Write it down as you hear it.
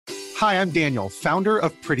Hi, I'm Daniel, founder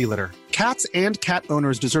of Pretty Litter. Cats and cat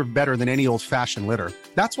owners deserve better than any old-fashioned litter.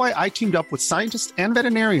 That's why I teamed up with scientists and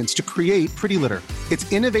veterinarians to create Pretty Litter.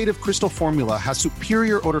 Its innovative crystal formula has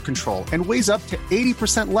superior odor control and weighs up to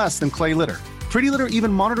 80% less than clay litter. Pretty Litter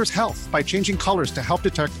even monitors health by changing colors to help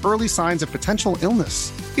detect early signs of potential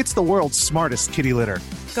illness. It's the world's smartest kitty litter.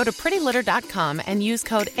 Go to prettylitter.com and use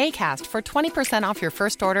code ACAST for 20% off your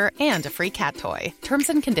first order and a free cat toy. Terms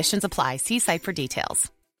and conditions apply. See site for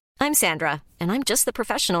details. I'm Sandra, and I'm just the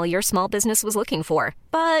professional your small business was looking for.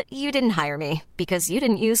 But you didn't hire me because you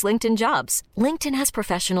didn't use LinkedIn Jobs. LinkedIn has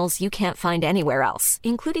professionals you can't find anywhere else,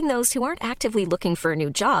 including those who aren't actively looking for a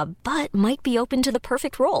new job, but might be open to the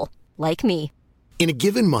perfect role, like me. In a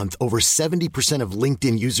given month, over 70% of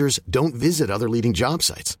LinkedIn users don't visit other leading job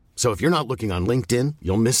sites. So if you're not looking on LinkedIn,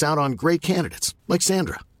 you'll miss out on great candidates like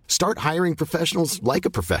Sandra. Start hiring professionals like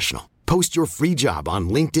a professional. Post your free job on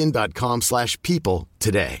linkedin.com/people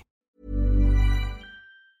today.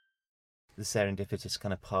 The serendipitous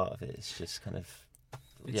kind of part of it is just kind of,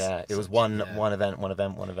 it was one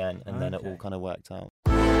event, and then it all kind of worked out.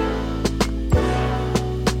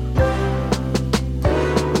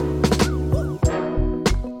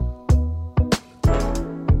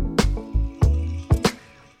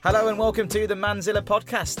 Hello and welcome to the Manzilla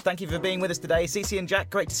podcast. Thank you for being with us today. Cece and Jack,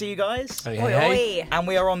 great to see you guys. Hey. And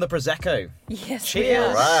we are on the Prosecco. Yes,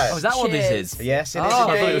 Cheers. Right. Oh, is that what this is? Yes, it is. I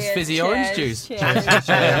thought it was Cheers. fizzy orange juice. Cheers.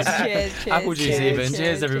 Apple juice even.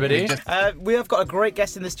 Cheers, everybody. We have got a great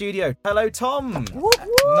guest in the studio. Hello, Tom. Hello.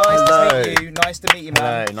 Nice to meet you. Nice to meet you,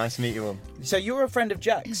 man. Hello, nice to meet you all. So you're a friend of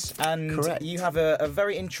Jack's, and Correct. you have a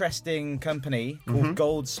very interesting company called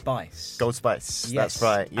Gold Spice. Gold Spice, Yes. that's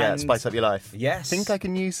right. Yeah, And- spice up your life. Yes. I think I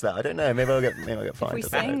can use that. I don't know. Maybe I'll get fined. We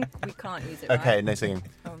I don't know. sing, we can't use it. Okay, right? no singing.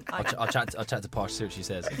 I'll chat to Posh, see what she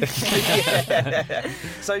says.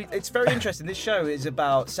 So it's very interesting. This show is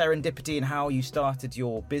about serendipity and how you started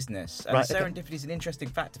your business. And Right, okay. serendipity is an interesting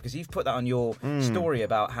factor because you've put that on your story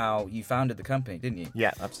about how you founded the company, didn't you?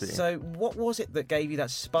 Yeah, absolutely. So what was it that gave you that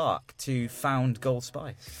spark to found Gold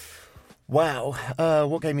Spice? Wow,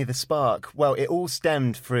 what gave me the spark? Well, it all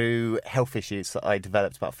stemmed through health issues that I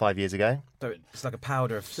developed about 5 years ago. So it's like a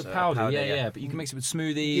powder of It's a powder, yeah. But you can mix it with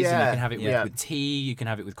smoothies, and you can have it with tea, you can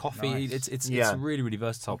have it with coffee. Nice. It's a really, really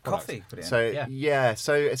versatile product. Coffee. Put it in. So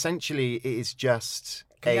so essentially it is just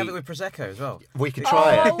Can you have it with Prosecco as well? We could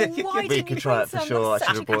try Oh, it. why We didn't could you try bring it for some? sure. I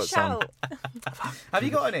That's should such have a good brought some. shout. Have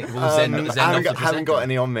you got any? I haven't got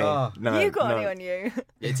any on me. Oh. No, You got no. any on you?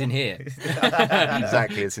 It's in here.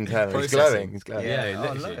 Exactly, it's internal. It's glowing. It's glowing. Yeah, I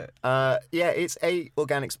love literally. it. It's 8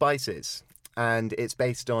 organic spices, and it's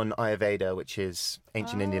based on Ayurveda, which is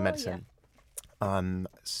ancient Indian medicine.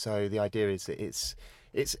 So the idea is that it's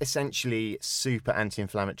essentially super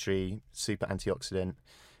anti-inflammatory, super antioxidant,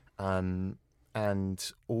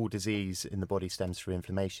 and all disease in the body stems through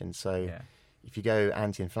inflammation. So if you go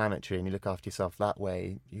anti-inflammatory and you look after yourself that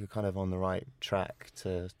way, you're kind of on the right track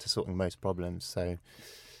to sorting most problems. So.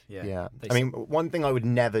 Yeah. I mean, one thing I would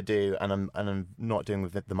never do, and I'm not doing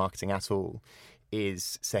with the marketing at all,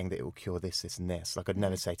 is saying that it will cure this, this, and this. Like, I'd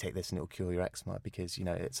never say take this and it will cure your eczema, because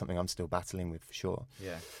it's something I'm still battling with for sure.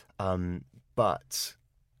 Yeah. But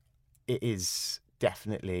it is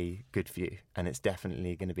definitely good for you, and it's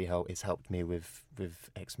definitely going to be it's helped me with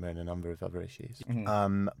eczema and a number of other issues.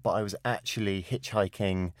 But I was actually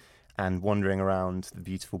hitchhiking and wandering around the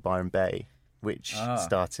beautiful Byron Bay, which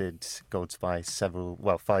started Gold Spice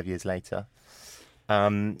 5 years later.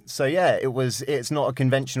 It's not a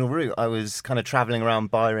conventional route. I was kind of travelling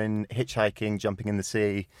around Byron, hitchhiking, jumping in the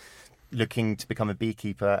sea, looking to become a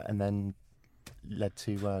beekeeper, and then led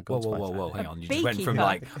to Gold Spice. Whoa, hang on. You just Beekeeper. went from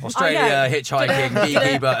like Australia, hitchhiking,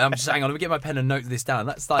 beekeeper. I'm just hang on, let me get my pen and note this down.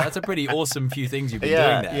 That's a pretty awesome few things you've been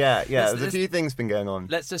doing there. Yeah. There's a few things been going on.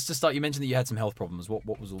 Let's just to start. You mentioned that you had some health problems. What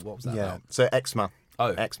was that about? So eczema.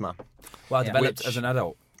 Oh, eczema. Well, developed as an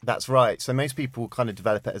adult. That's right. So most people kind of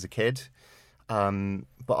develop it as a kid,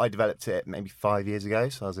 but I developed it maybe 5 years ago.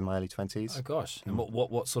 So I was in my early 20s. Oh gosh! And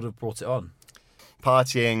what sort of brought it on?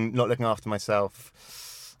 Partying, not looking after myself.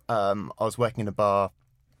 I was working in a bar,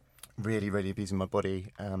 really, really abusing my body,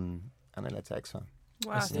 and it led to eczema.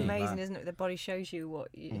 Wow, it's amazing, isn't it? The body shows you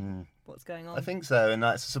what's going on. I think so, and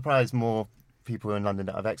that's a surprise. More people in London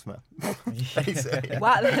that have eczema. Basically.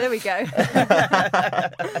 Wow, there we go.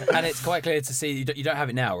 And it's quite clear to see you don't have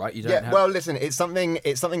it now, right? You don't have... Well, listen, it's something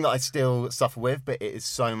that I still suffer with, but it is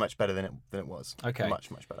so much better than it was. Okay, much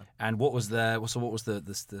better. And what was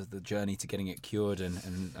the journey to getting it cured?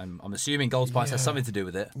 And I'm assuming Gold Spice has something to do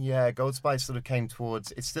with it. Yeah, Gold Spice sort of came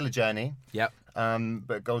towards. It's still a journey. Yep.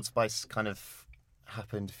 But Gold Spice kind of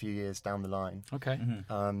happened a few years down the line. Okay.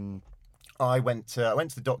 I went to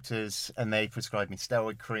the doctors and they prescribed me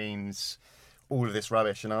steroid creams, all of this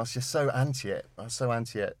rubbish, and I was just so anti it.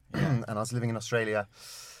 And I was living in Australia,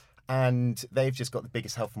 and they've just got the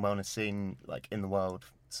biggest health and wellness scene like in the world.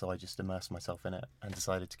 So I just immersed myself in it and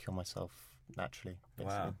decided to kill myself naturally,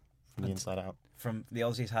 basically, from the inside out. From the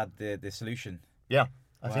Aussies had the solution. Yeah,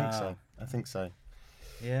 I think so.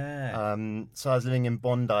 Yeah. So I was living in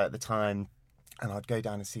Bondi at the time, and I'd go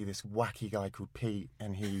down and see this wacky guy called Pete,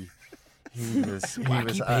 and he was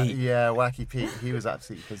Wacky Pete. He was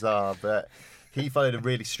absolutely bizarre, but he followed a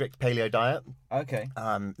really strict paleo diet. Okay.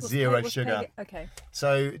 Zero sugar. Okay.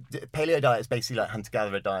 So paleo diet is basically like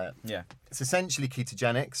hunter-gatherer diet. Yeah. It's essentially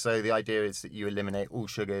ketogenic. So the idea is that you eliminate all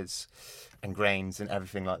sugars and grains and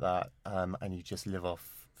everything like that, and you just live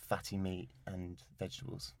off fatty meat and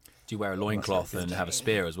vegetables. Do you wear a loincloth and have a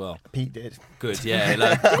spear as well? Pete did. Good, yeah.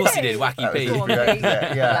 Of course he did, Wacky Pete.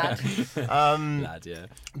 Lad, yeah.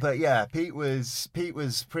 But yeah, Pete was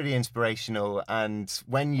pretty inspirational. And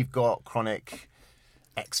when you've got chronic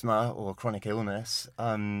eczema or chronic illness,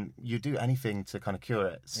 you do anything to kind of cure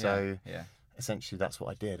it. So essentially that's what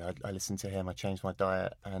I did. I listened to him, I changed my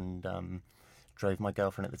diet, and drove my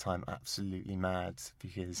girlfriend at the time absolutely mad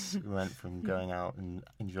because we went from going out and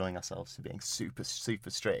enjoying ourselves to being super, super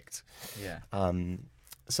strict. Yeah.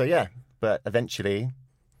 But eventually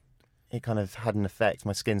it kind of had an effect.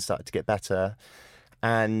 My skin started to get better.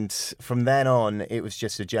 And from then on, it was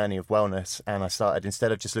just a journey of wellness. And I started,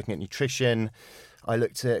 instead of just looking at nutrition, I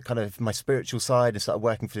looked at kind of my spiritual side and started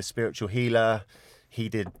working for the spiritual healer. He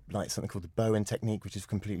did like something called the Bowen technique, which is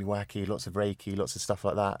completely wacky, lots of Reiki, lots of stuff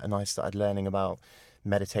like that. And I started learning about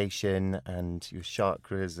meditation and your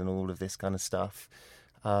chakras and all of this kind of stuff.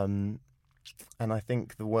 And I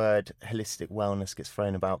think the word holistic wellness gets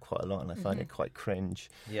thrown about quite a lot, and I find it quite cringe.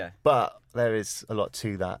 Yeah. But there is a lot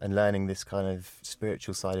to that, and learning this kind of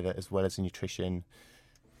spiritual side of it as well as the nutrition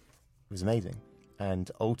was amazing. And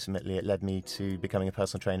ultimately it led me to becoming a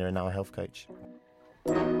personal trainer and now a health coach.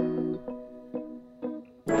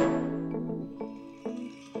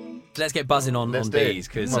 Let's get buzzing on bees,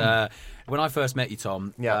 because when I first met you,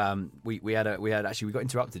 Tom, we got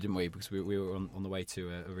interrupted, didn't we? Because we were on the way to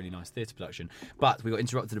a really nice theatre production, but we got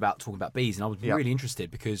interrupted about talking about bees, and I was really interested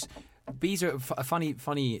because bees are a funny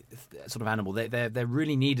sort of animal. They're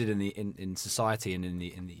really needed in society and in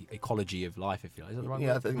the ecology of life, if you like. Is that the right word?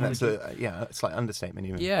 I think that's it's like understatement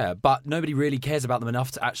even. Yeah, but nobody really cares about them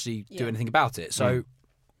enough to actually do anything about it. So.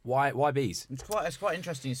 Why bees? It's quite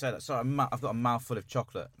interesting you say that. Sorry, I've got a mouthful of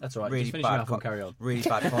chocolate. That's all right. Really just finish your mouthful and carry on. Really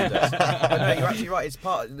bad context. But no, you're actually right. It's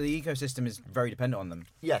the ecosystem is very dependent on them.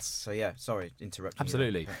 Yes. So yeah, sorry, interrupting.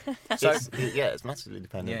 Absolutely. It's massively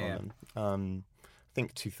dependent on them. I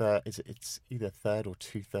think it's either a third or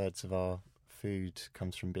 2/3 of our food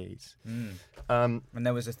comes from bees. And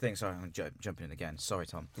there was a thing, sorry, I'm jumping in again. Sorry,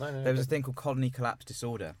 Tom. No, there was a thing called colony collapse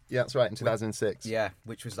disorder. Yeah, that's right, in 2006.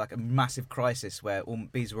 Which was like a massive crisis where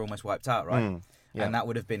bees were almost wiped out, right? And that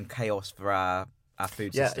would have been chaos for our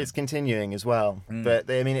food system. Yeah, it's continuing as well. But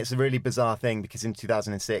it's a really bizarre thing because in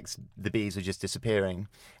 2006, the bees were just disappearing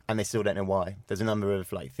and they still don't know why. There's a number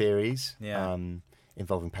of theories.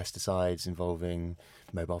 Involving pesticides, involving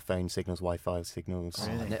mobile phone signals, Wi-Fi signals.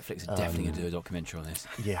 Really? Netflix are definitely going to do a documentary on this.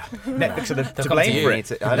 Yeah. Netflix are to blame for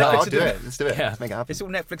it. I'll do it. Let's do it. Yeah. Let's make it happen. It's all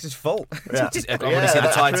Netflix's fault. I want to see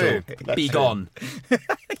the title. True. Be Gone. The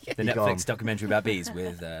Netflix Gone. documentary about bees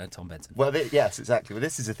with Tom Benson. Well, yes, exactly. Well,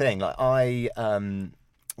 this is the thing.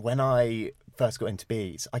 When I first got into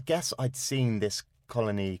bees, I guess I'd seen this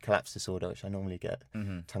colony collapse disorder, which I normally get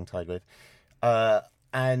tongue-tied with.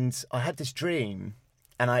 And I had this dream.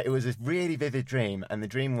 And it was a really vivid dream. And the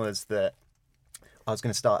dream was that I was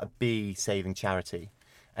going to start a bee-saving charity.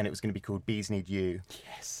 And it was going to be called Bees Need You.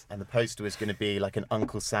 Yes. And the poster was going to be like an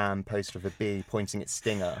Uncle Sam poster of a bee pointing its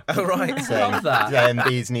stinger. Oh, right. I love that. Saying,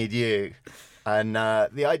 Bees Need You. And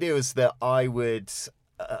the idea was that I would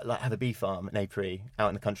have a bee farm, an apiary, out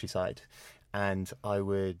in the countryside. And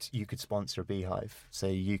you could sponsor a beehive. So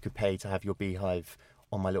you could pay to have your beehive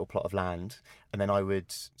on my little plot of land. And then I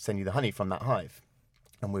would send you the honey from that hive.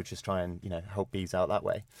 And we'd just try and, help bees out that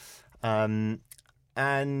way. And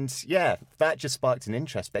that just sparked an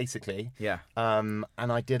interest, basically. Yeah. And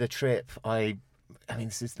I did a trip.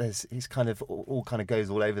 It's kind of all kind of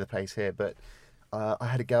goes all over the place here, but I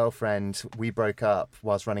had a girlfriend. We broke up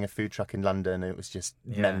whilst running a food truck in London. And it was just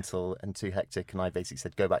mental and too hectic. And I basically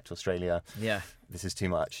said, go back to Australia. Yeah. This is too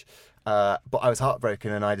much. But I was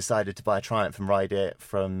heartbroken, and I decided to buy a Triumph and ride it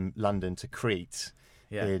from London to Crete.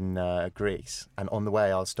 In Greece, and on the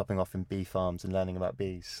way I was stopping off in bee farms and learning about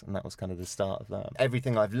bees, and that was kind of the start of that.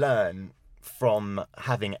 Everything I've learned from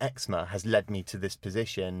having eczema has led me to this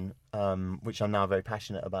position, which I'm now very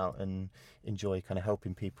passionate about and enjoy kind of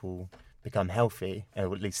helping people become healthy,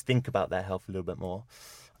 or at least think about their health a little bit more.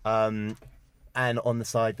 And on the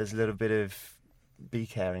side, there's a little bit of bee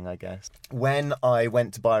caring, I guess. When I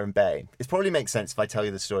went to Byron Bay, it probably makes sense if I tell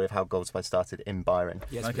you the story of how Gold Spy started in Byron.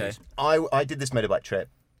 Yes, okay. I did this motorbike trip,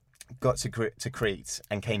 got to Crete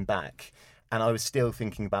and came back, and I was still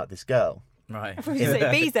thinking about this girl. Right. I thought you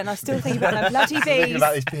say bees then. I was still thinking about them bloody bees. Thinking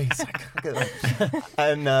about these bees.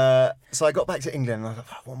 And so I got back to England and I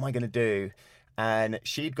thought, what am I going to do? And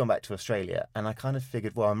she'd gone back to Australia, and I kind of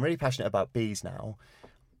figured, well, I'm really passionate about bees now.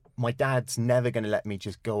 My dad's never going to let me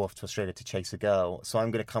just go off to Australia to chase a girl. So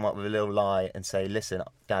I'm going to come up with a little lie and say, listen,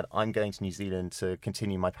 Dad, I'm going to New Zealand to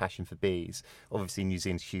continue my passion for bees. Obviously, New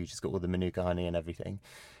Zealand's huge. It's got all the Manuka honey and everything.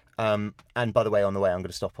 And by the way, on the way, I'm going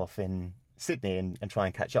to stop off in Sydney and try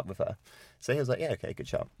and catch up with her. So he was like, yeah, okay, good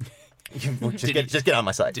shot. just get out of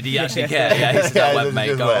my sight. Did he actually care? Yeah, he's like,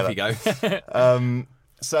 mate, go off you go.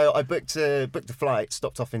 So I booked a flight,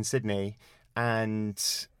 stopped off in Sydney, and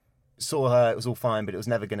saw her. It was all fine, but it was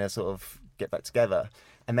never going to sort of get back together.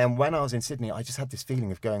 And then when I was in Sydney, I just had this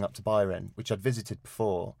feeling of going up to Byron, which I'd visited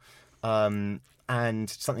before. And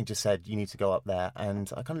something just said, you need to go up there.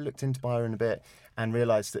 And I kind of looked into Byron a bit and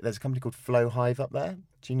realised that there's a company called Flow Hive up there.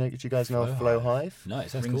 Do you guys know of Flow Hive? No,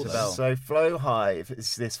 it sounds cool. So Flow Hive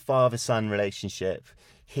is this father-son relationship.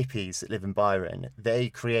 Hippies that live in Byron, they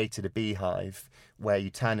created a beehive where you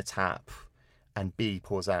turn a tap and bee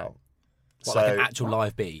pours out. What, like an actual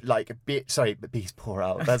live bee? But bees pour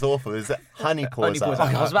out. That's awful. There's honey pours out.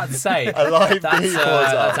 I was about to say a live bee pours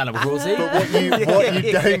out. That's animal cruelty. But what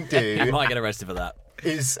you don't do, you might get arrested for that,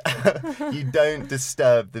 is you don't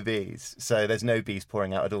disturb the bees. So there's no bees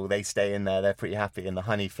pouring out at all. They stay in there. They're pretty happy, and the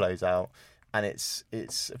honey flows out. And it's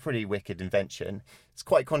a pretty wicked invention. It's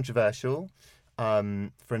quite controversial for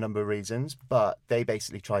a number of reasons, but they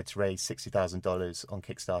basically tried to raise $60,000 on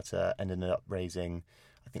Kickstarter and ended up raising,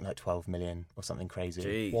 I think, like 12 million or something crazy.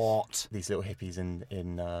 Jeez. What? These little hippies in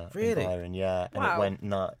really? Byron, yeah, and it went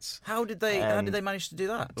nuts. How did they manage to do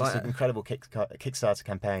that? Just an incredible Kickstarter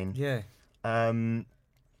campaign. Yeah. Wow.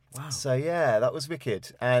 So yeah, that was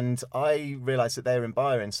wicked, and I realised that they were in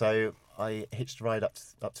Byron, so I hitched a ride up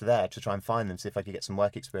to there to try and find them, see if I could get some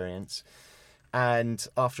work experience. And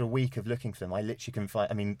after a week of looking for them, I literally couldn't find.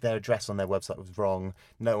 I mean, their address on their website was wrong.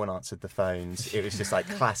 No one answered the phones. It was just like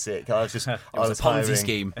classic. I was a Ponzi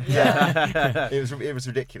scheme. Yeah, it was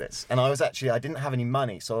ridiculous. And I didn't have any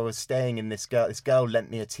money, so I was staying in this girl. This girl lent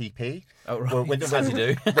me a teepee. Oh right. As you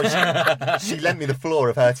do. She lent me the floor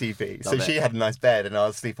of her teepee, so she had a nice bed, and I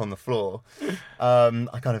was asleep on the floor.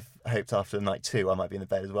 I kind of hoped after night 2 I might be in the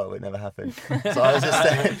bed as well, but it never happened. So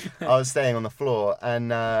I was staying on the floor,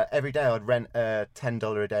 and every day I'd rent a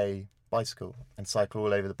 $10 a day bicycle and cycle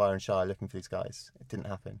all over the Byron Shire looking for these guys. It didn't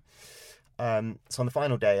happen. So on the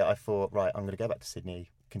final day I thought, right, I'm going to go back to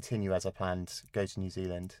Sydney, continue as I planned, go to New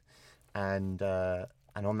Zealand, and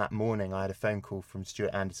on that morning I had a phone call from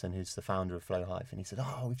Stuart Anderson, who's the founder of Flow Hive, and he said,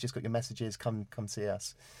 oh, we've just got your messages, come see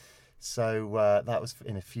us. So that was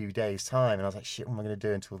in a few days' time, and I was like, shit, what am I going to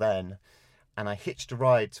do until then? And I hitched a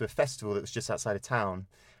ride to a festival that was just outside of town,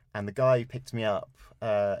 and the guy who picked me up,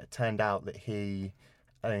 it turned out that he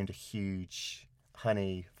owned a huge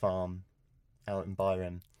honey farm out in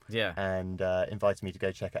Byron. Yeah. And invited me to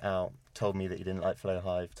go check it out. Told me that he didn't like Flow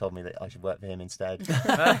Hive. Told me that I should work for him instead.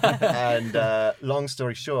 And long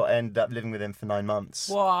story short, I ended up living with him for 9 months.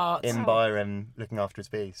 What? In Byron, looking after his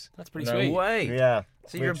bees. That's pretty sweet. No way. Yeah.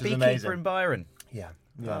 So you're a beekeeper in Byron? Yeah.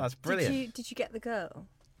 Oh, that's brilliant. Did you get the girl?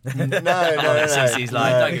 No. Cece's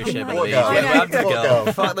like, don't give a shit about What bees. girl? Yeah, I'm the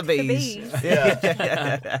girl. Fuck the bees.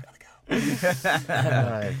 Yeah.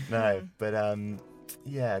 No. But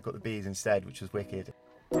I got the bees instead, which was wicked.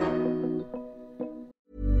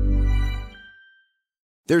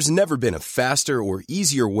 There's never been a faster or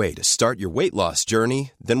easier way to start your weight loss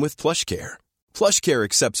journey than with PlushCare. PlushCare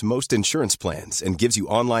accepts most insurance plans and gives you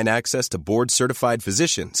online access to board-certified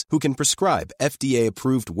physicians who can prescribe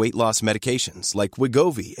FDA-approved weight loss medications like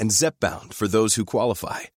Wegovy and Zepbound for those who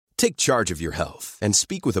qualify. Take charge of your health and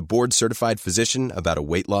speak with a board-certified physician about a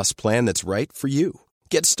weight loss plan that's right for you.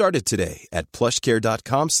 Get started today at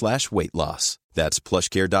plushcare.com/weight loss. That's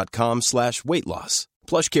plushcare.com/weight loss.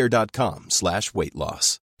 plushcare.com/weight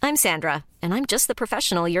loss. I'm Sandra, and I'm just the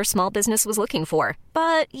professional your small business was looking for.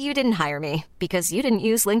 But you didn't hire me because you didn't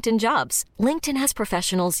use LinkedIn Jobs. LinkedIn has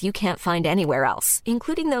professionals you can't find anywhere else,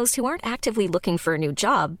 including those who aren't actively looking for a new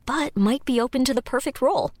job, but might be open to the perfect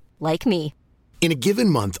role, like me. In a given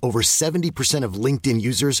month, over 70% of LinkedIn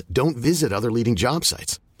users don't visit other leading job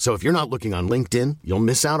sites. So if you're not looking on LinkedIn, you'll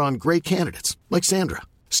miss out on great candidates like Sandra.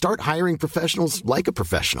 Start hiring professionals like a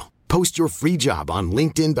professional. Post your free job on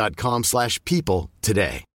linkedin.com/people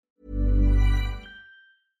today.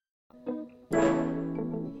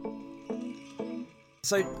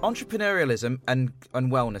 So entrepreneurialism and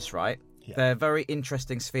wellness, right? Yeah. They're very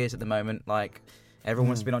interesting spheres at the moment. Like, everyone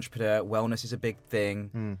wants to be an entrepreneur. Wellness is a big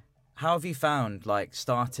thing. How have you found, like,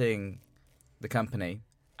 starting the company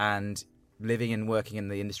and living and working in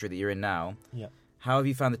the industry that you're in now? Yeah. How have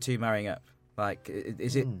you found the two marrying up? Like,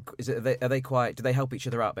 are they quite? Do they help each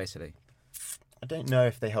other out, basically? I don't know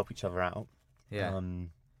if they help each other out. Yeah.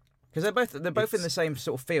 Because they're both in the same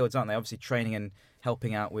sort of fields, aren't they? Obviously, training and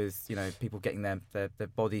helping out with, you know, people getting their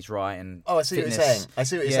bodies right and I see fitness. what you're saying. I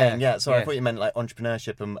see what you're saying. Yeah. Sorry, Yeah. I thought you meant like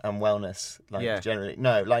entrepreneurship and wellness, like generally.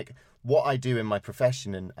 No, like what I do in my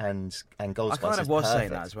profession and Gold I Spice kind of is was perfect.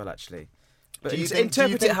 saying that as well, actually. But Do you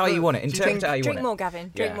interpret it how you want it. Interpret it how you want it. Drink more,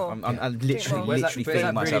 Gavin. Drink more. I'm literally Where's that feeling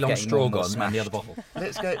really myself long getting straw more and more gone and the other smashed. bottle?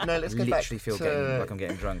 Let's go back Literally feel to... like I'm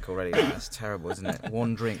getting drunk already. That's terrible, isn't it?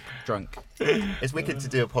 One drink, drunk. It's wicked to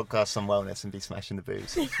do a podcast on wellness and be smashing the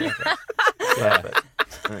booze. It's perfect.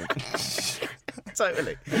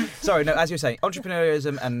 Totally. Sorry, no, as you were saying,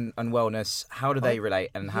 entrepreneurialism and wellness, how do they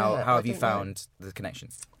relate and how have you found the connection?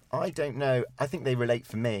 I don't know. I think they relate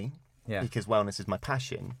for me because wellness is my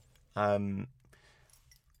passion.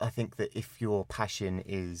 I think that if your passion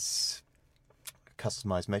is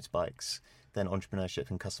customised motorbikes, then entrepreneurship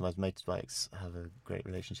and customised motorbikes have a great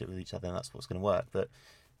relationship with each other, and that's what's going to work. But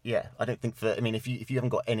yeah, I don't think if you haven't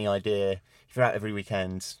got any idea, if you're out every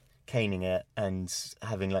weekend caning it and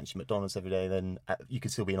having lunch at McDonald's every day, then you could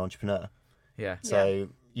still be an entrepreneur. Yeah. So,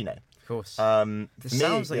 you know. Of course. It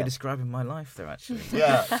sounds like you're describing my life there, actually.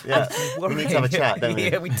 Yeah. We need to have a chat, don't we?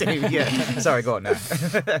 Yeah, we do, yeah. Sorry, go on now.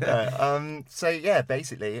 So, yeah,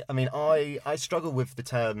 basically, I mean, I struggle with the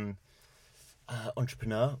term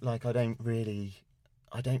entrepreneur. Like, I don't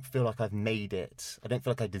feel like I've made it. I don't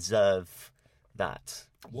feel like I deserve that.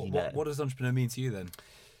 What does entrepreneur mean to you, then?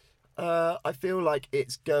 I feel like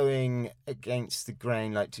it's going against the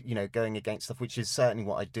grain, like, going against stuff, which is certainly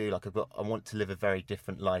what I do. Like, I want to live a very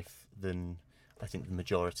different life than I think the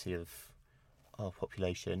majority of our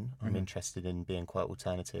population. I'm interested in being quite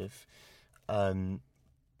alternative. But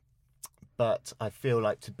I feel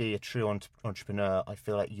like to be a true entrepreneur, I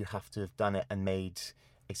feel like you have to have done it and made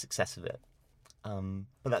a success of it.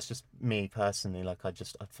 But that's just me personally. Like, I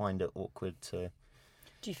find it awkward to...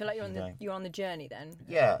 Do you feel like you're on the journey then?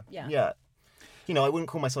 Yeah. I wouldn't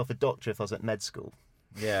call myself a doctor if I was at med school.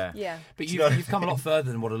 Yeah. But you've come a lot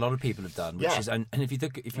further than what a lot of people have done. Which is, and if you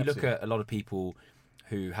look at a lot of people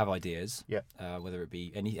who have ideas, whether it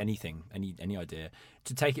be anything, any idea,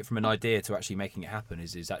 to take it from an idea to actually making it happen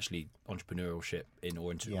is actually entrepreneurship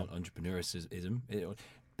entrepreneurism.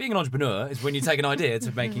 Being an entrepreneur is when you take an idea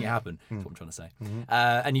to making it happen. That's what I'm trying to say.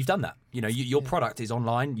 And you've done that. Your product is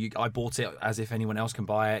online. I bought it as if anyone else can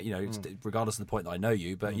buy it. Regardless of the point that I know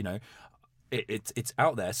you, but it's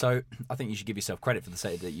out there. So I think you should give yourself credit for the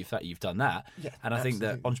sake that you've done that. Yeah, and I think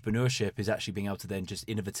that entrepreneurship is actually being able to then just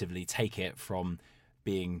innovatively take it from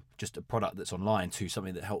being just a product that's online to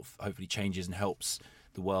something that hopefully changes and helps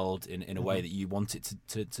the world in a way that you want it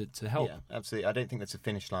to help. Yeah, absolutely. I don't think that's a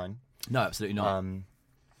finish line. No, absolutely not.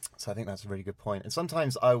 So I think that's a really good point. And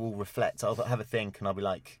sometimes I will reflect, I'll have a think, and I'll be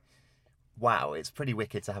like, wow, it's pretty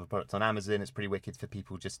wicked to have a product on Amazon. It's pretty wicked for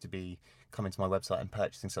people just to be coming to my website and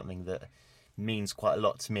purchasing something that means quite a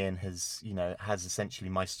lot to me and has essentially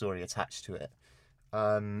my story attached to it.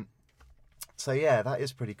 So yeah, that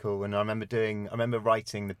is pretty cool. And I remember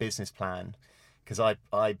writing the business plan, because I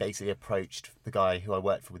basically approached the guy who I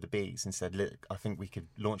worked for with the bees and said, look, I think we could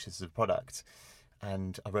launch this as a product.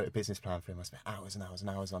 And I wrote a business plan for him. I spent hours and hours and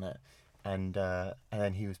hours on it, and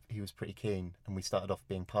then he was pretty keen, and we started off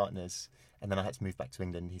being partners. And then I had to move back to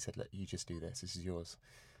England. He said, "Look, you just do this. This is yours."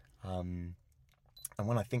 And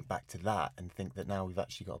when I think back to that and think that now we've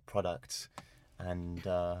actually got a product, and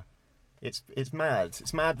it's mad.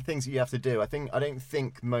 It's mad the things that you have to do. I don't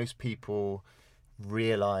think most people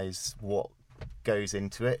realise what goes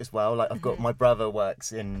into it as well. Like, I've got my brother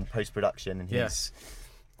works in post-production, and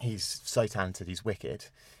he's so talented, he's wicked.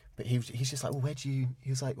 But he's just like, well, he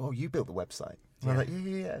was like, well, you built the website. And I was like,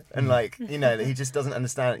 yeah. And like, he just doesn't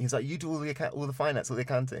understand. He's like, you do all the finance, all the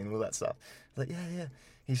accounting, all that stuff. I was like, yeah.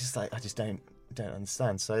 He's just like, I just don't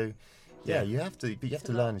understand. So yeah, you have to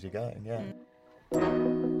learn as you're going. Yeah.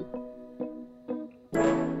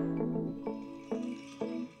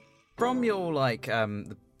 From your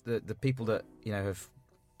the people that have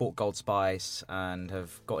bought Gold Spice and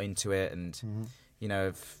have got into it and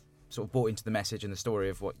have sort of bought into the message and the story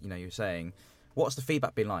of what you're saying, What's the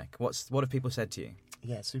feedback been like? What have people said to you?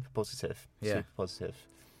 Yeah, super positive. Yeah. Super positive.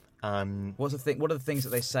 What are the things that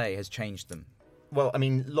they say has changed them? Well, I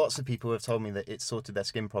mean, lots of people have told me that it's sorted their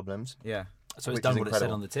skin problems. Yeah. So it's done what it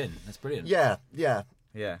said on the tin. That's brilliant. Yeah.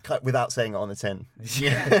 Without saying it on the tin.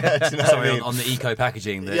 Yeah. Sorry, I mean? on the eco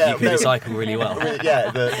packaging that you can recycle really well.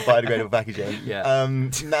 Yeah, the biodegradable packaging. Yeah.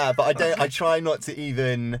 But I try not to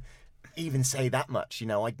even say that much.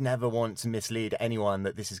 I'd never want to mislead anyone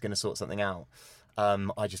that this is going to sort something out.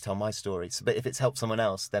 I just tell my stories. But if it's helped someone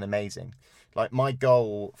else, then amazing. Like, my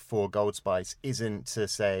goal for Gold Spice isn't to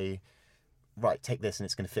say, right, take this and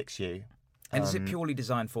it's going to fix you. And is it purely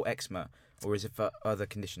designed for eczema, or is it for other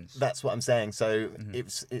conditions? That's what I'm saying. So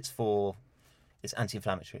it's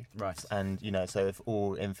anti-inflammatory, right? And so if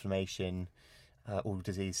all inflammation, all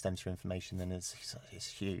disease stems from inflammation, then it's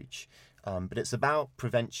huge. But it's about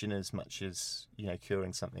prevention as much as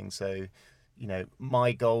curing something. So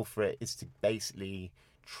my goal for it is to basically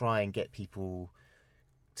try and get people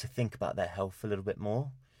to think about their health a little bit more.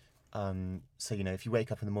 So if you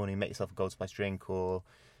wake up in the morning and make yourself a Gold Spice drink, or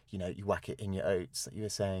you whack it in your oats, like you were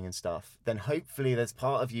saying and stuff, then hopefully there's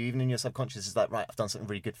part of you, even in your subconscious, is like, right, I've done something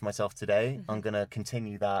really good for myself today. I'm going to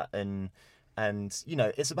continue that. And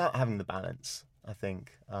it's about having the balance, I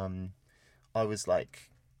think. I was like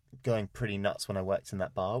going pretty nuts when I worked in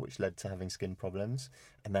that bar, which led to having skin problems.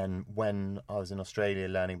 And then when I was in Australia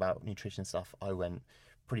learning about nutrition stuff, I went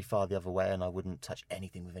pretty far the other way, and I wouldn't touch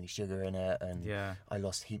anything with any sugar in it, and I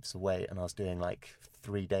lost heaps of weight, and I was doing like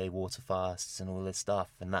 3-day water fasts and all this stuff,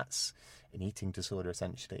 and that's an eating disorder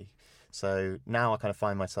essentially. So now I kind of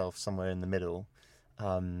find myself somewhere in the middle,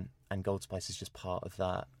 and Gold Spice is just part of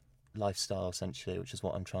that lifestyle essentially, which is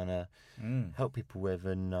what I'm trying to help people with,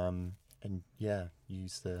 and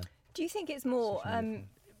use the... Do you think it's more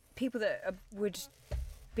people that would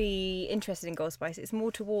be interested in Gold Spice, it's more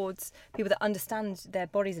towards people that understand their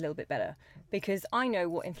bodies a little bit better? Because I know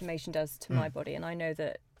what inflammation does to my body, and I know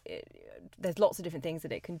that there's lots of different things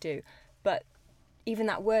that it can do, but even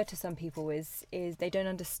that word to some people is they don't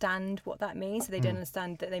understand what that means. So they don't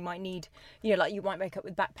understand that they might need, like you might wake up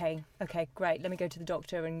with back pain. Okay, great, let me go to the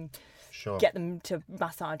doctor and get them to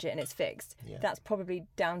massage it and it's fixed. That's probably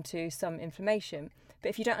down to some inflammation. But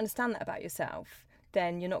if you don't understand that about yourself,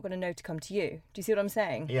 then you're not going to know to come to you. Do you see what I'm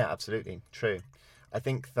saying? Yeah, absolutely. True. I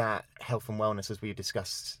think that health and wellness, as we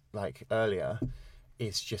discussed like earlier,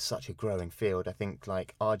 is just such a growing field. I think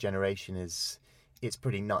like our generation it's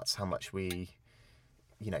pretty nuts how much we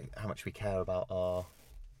care about our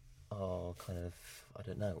kind of, I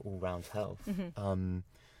don't know, all-round health.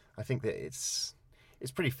 I think that it's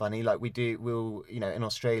pretty funny. Like in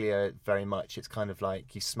Australia, very much, it's kind of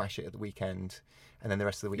like you smash it at the weekend, and then the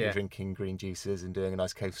rest of the week you're drinking green juices and doing a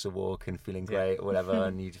nice coastal walk and feeling great or whatever,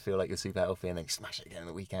 and you feel like you're super healthy, and then you smash it again at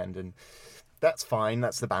the weekend, and that's fine.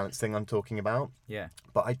 That's the balance thing I'm talking about. Yeah.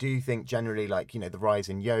 But I do think generally, like, the rise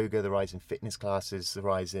in yoga, the rise in fitness classes, the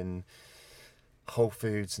rise in whole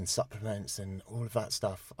foods and supplements and all of that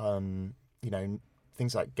stuff,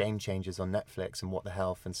 things like Game Changers on Netflix and What the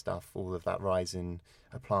Health and stuff, all of that rise in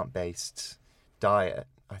a plant-based diet,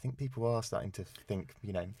 I think people are starting to think,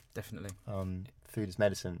 definitely, food is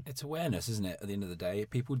medicine. It's awareness, isn't it? At the end of the day,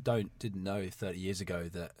 people didn't know 30 years ago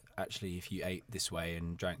that actually if you ate this way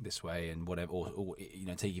and drank this way and whatever, or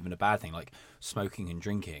take even a bad thing like smoking and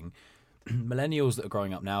drinking, millennials that are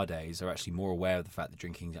growing up nowadays are actually more aware of the fact that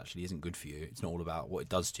drinking actually isn't good for you. It's not all about what it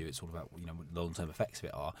does to you. It's all about what the long-term effects of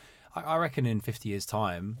it are. I reckon in 50 years'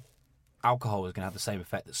 time, alcohol is going to have the same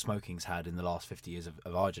effect that smoking's had in the last 50 years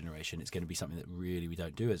of our generation. It's going to be something that really we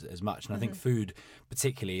don't do as much. And I think food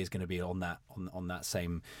particularly is going to be on that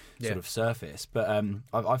same sort of surface. But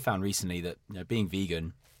I've found recently that being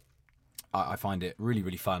vegan, I find it really,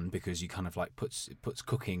 really fun because you kind of like puts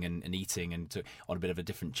cooking and eating on a bit of a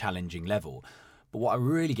different challenging level. But what I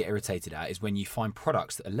really get irritated at is when you find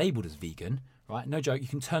products that are labelled as vegan, right? No joke, you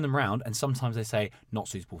can turn them around and sometimes they say not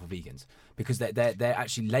suitable for vegans because they're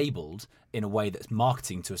actually labelled in a way that's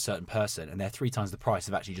marketing to a certain person, and they're 3 times the price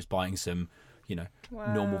of actually just buying some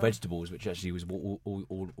normal vegetables, which actually was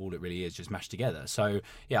all it really is, just mashed together. So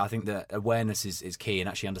I think that awareness is key, and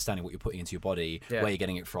actually understanding what you're putting into your body, where you're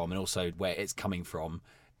getting it from, and also where it's coming from,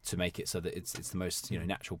 to make it so that it's the most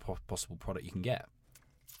natural possible product you can get.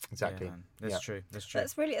 Exactly. That's true.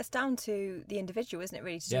 That's really, it's down to the individual, isn't it,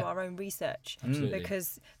 really, to do our own research. Absolutely.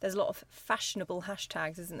 Because there's a lot of fashionable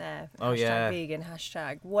hashtags, isn't there? Hashtag vegan,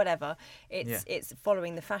 hashtag whatever. It's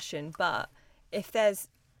following the fashion. But if there's...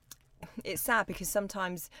 It's sad because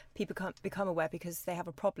sometimes people can't become aware because they have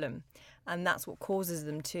a problem, and that's what causes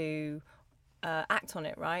them to act on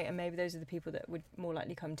it, right? And maybe those are the people that would more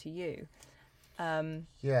likely come to you.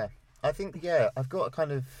 Yeah. I think, yeah, I've got a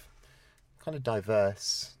kind of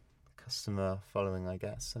diverse customer following, I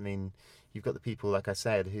guess. I mean, you've got the people, like I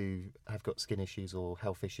said, who have got skin issues or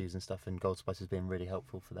health issues and stuff, and Gold Spice has been really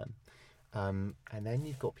helpful for them. And then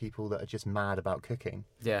you've got people that are just mad about cooking.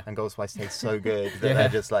 Yeah. And Gold Spice tastes so good that they're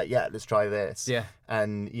just like, yeah, let's try this. Yeah.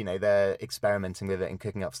 And, you know, they're experimenting with it and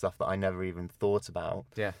cooking up stuff that I never even thought about.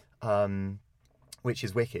 Yeah. Which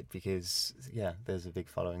is wicked because, yeah, there's a big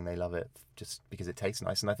following. They love it just because it tastes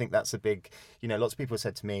nice. And I think that's a big, you know, lots of people have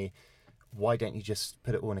said to me, why don't you just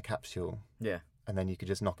put it all in a capsule? Yeah. And then you could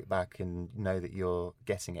just knock it back and know that you're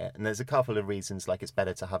getting it. And there's a couple of reasons, like it's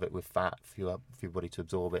better to have it with fat for your body to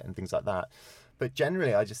absorb it and things like that. But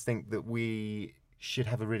generally, I just think that we should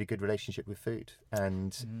have a really good relationship with food.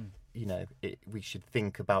 And, you know, we should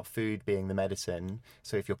think about food being the medicine.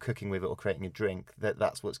 So if you're cooking with it or creating a drink,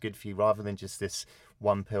 that's what's good for you, rather than just this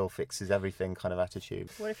one pill fixes everything kind of attitude.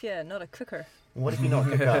 What if you're not a cooker? What if you're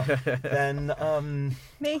not a cooker? Then...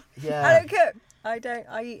 Me? Yeah. I don't cook. I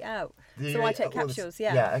eat out. So I take capsules,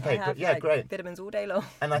 Yeah, okay, great. Vitamins all day long.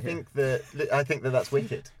 And I think that that's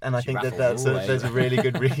wicked. And I think there's a really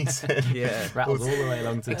good reason. Yeah, rattles all the way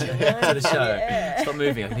along to the show. Yeah. Stop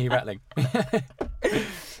moving, I can hear you rattling.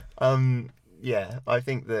 Yeah, I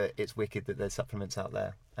think that it's wicked that there's supplements out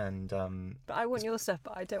there. And but I want your stuff,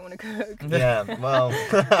 but I don't want to cook. Yeah, well,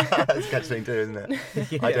 it's catch-22, isn't it?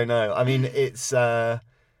 Yeah. I don't know. I mean,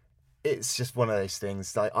 it's just one of those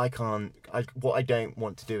things. Like, what I don't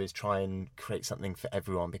want to do is try and create something for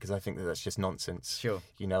everyone, because I think that's just nonsense. Sure.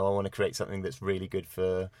 You know, I want to create something that's really good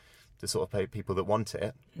for the sort of people that want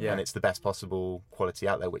it. Yeah. And it's the best possible quality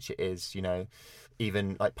out there, which it is. You know,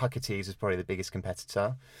 even like Pucker Teas is probably the biggest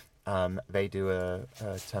competitor. They do a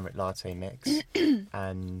turmeric latte mix,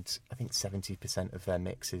 and I think 70% of their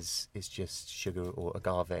mix is just sugar or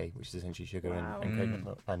agave, which is essentially sugar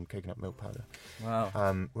and coconut milk powder.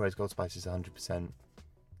 Wow. Whereas Gold Spice is 100%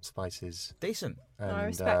 spices. Decent. And, I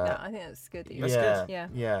respect that. I think that's good. That's good. Yeah.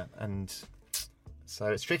 Yeah. And so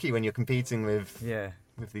it's tricky when you're competing with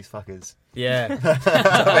these fuckers. Yeah.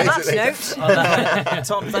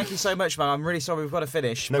 Tom, thank you so much, man. I'm really sorry we've got to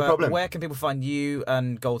finish. No problem. Where can people find you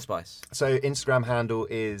and Gold Spice? So Instagram handle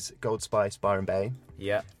is Gold Spice Byron Bay.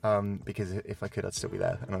 Yeah. Because if I could, I'd still be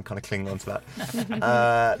there, and I'm kind of clinging on to that.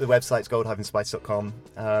 The website's gold-spice.com.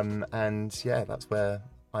 And yeah, that's where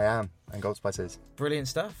I am, and Gold Spice is. Brilliant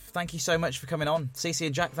stuff. Thank you so much for coming on. Cece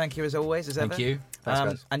and Jack, thank you as always, as ever. Thank you. Thanks,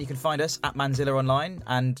 guys. And you can find us at Manzilla online,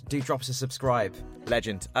 and do drop us a subscribe.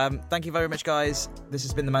 Legend. Thank you very much, guys. This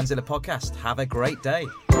has been the Manzilla Podcast. Have a great day.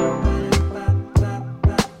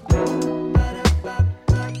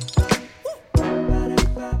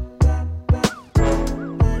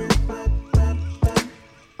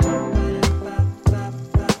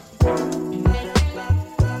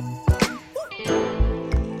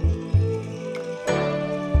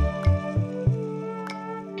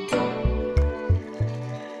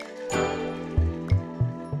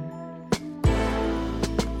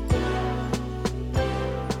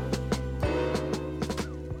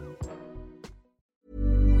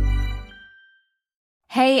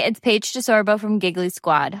 Hey, it's Paige DeSorbo from Giggly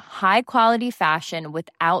Squad. High quality fashion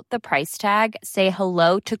without the price tag. Say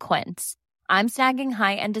hello to Quince. I'm snagging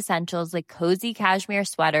high-end essentials like cozy cashmere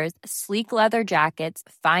sweaters, sleek leather jackets,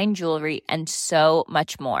 fine jewelry, and so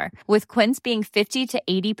much more. With Quince being 50 to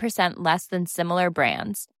 80% less than similar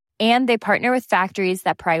brands. And they partner with factories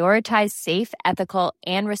that prioritize safe, ethical,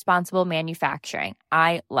 and responsible manufacturing.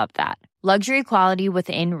 I love that. Luxury quality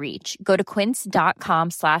within reach. Go to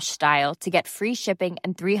quince.com/style to get free shipping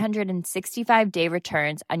and 365-day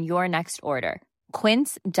returns on your next order.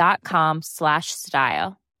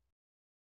 Quince.com/style.